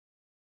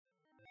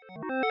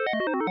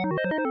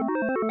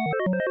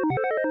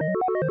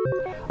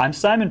I'm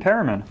Simon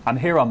Perriman. I'm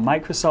here on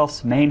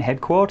Microsoft's main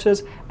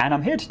headquarters, and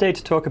I'm here today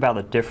to talk about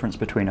the difference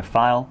between a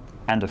file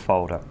and a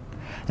folder.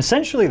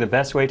 Essentially, the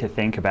best way to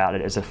think about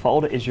it is a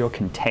folder is your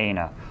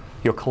container,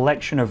 your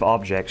collection of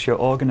objects, your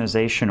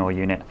organizational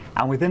unit,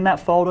 and within that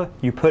folder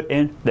you put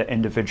in the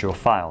individual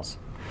files.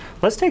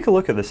 Let's take a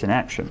look at this in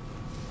action.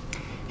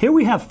 Here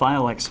we have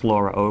File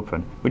Explorer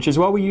open, which is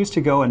what we use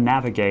to go and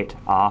navigate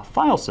our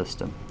file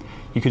system.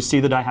 You can see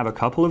that I have a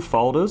couple of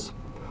folders.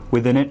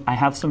 Within it I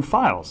have some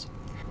files.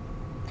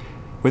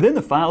 Within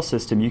the file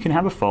system you can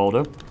have a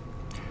folder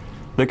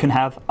that can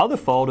have other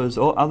folders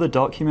or other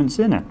documents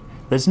in it.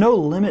 There's no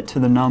limit to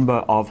the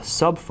number of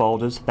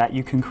subfolders that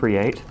you can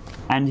create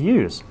and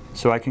use.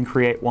 So I can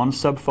create one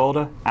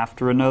subfolder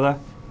after another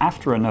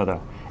after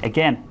another.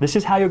 Again, this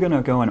is how you're going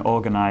to go and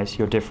organize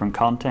your different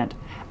content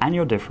and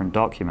your different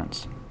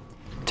documents.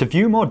 To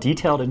view more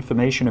detailed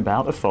information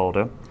about a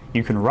folder,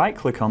 you can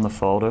right-click on the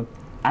folder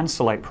and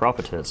select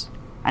Properties.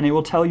 And it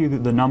will tell you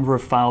the number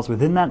of files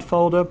within that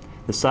folder,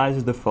 the size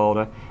of the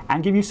folder,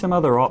 and give you some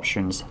other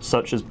options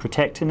such as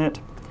protecting it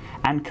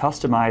and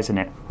customizing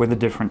it with a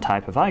different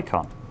type of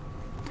icon.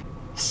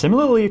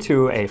 Similarly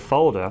to a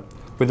folder,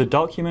 with the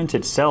document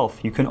itself,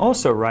 you can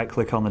also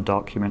right-click on the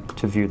document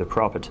to view the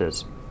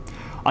properties.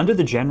 Under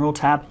the General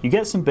tab, you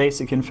get some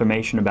basic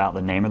information about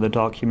the name of the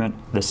document,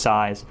 the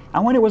size,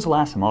 and when it was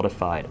last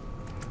modified.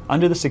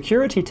 Under the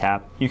Security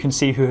tab, you can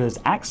see who has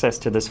access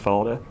to this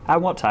folder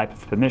and what type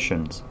of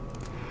permissions.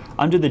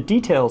 Under the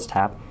Details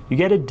tab, you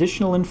get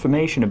additional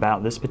information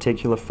about this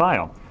particular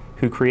file,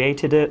 who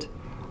created it,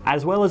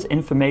 as well as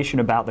information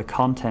about the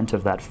content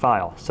of that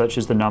file, such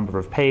as the number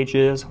of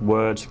pages,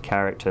 words,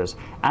 characters,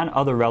 and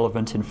other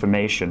relevant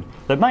information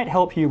that might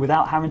help you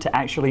without having to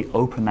actually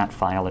open that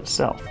file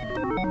itself.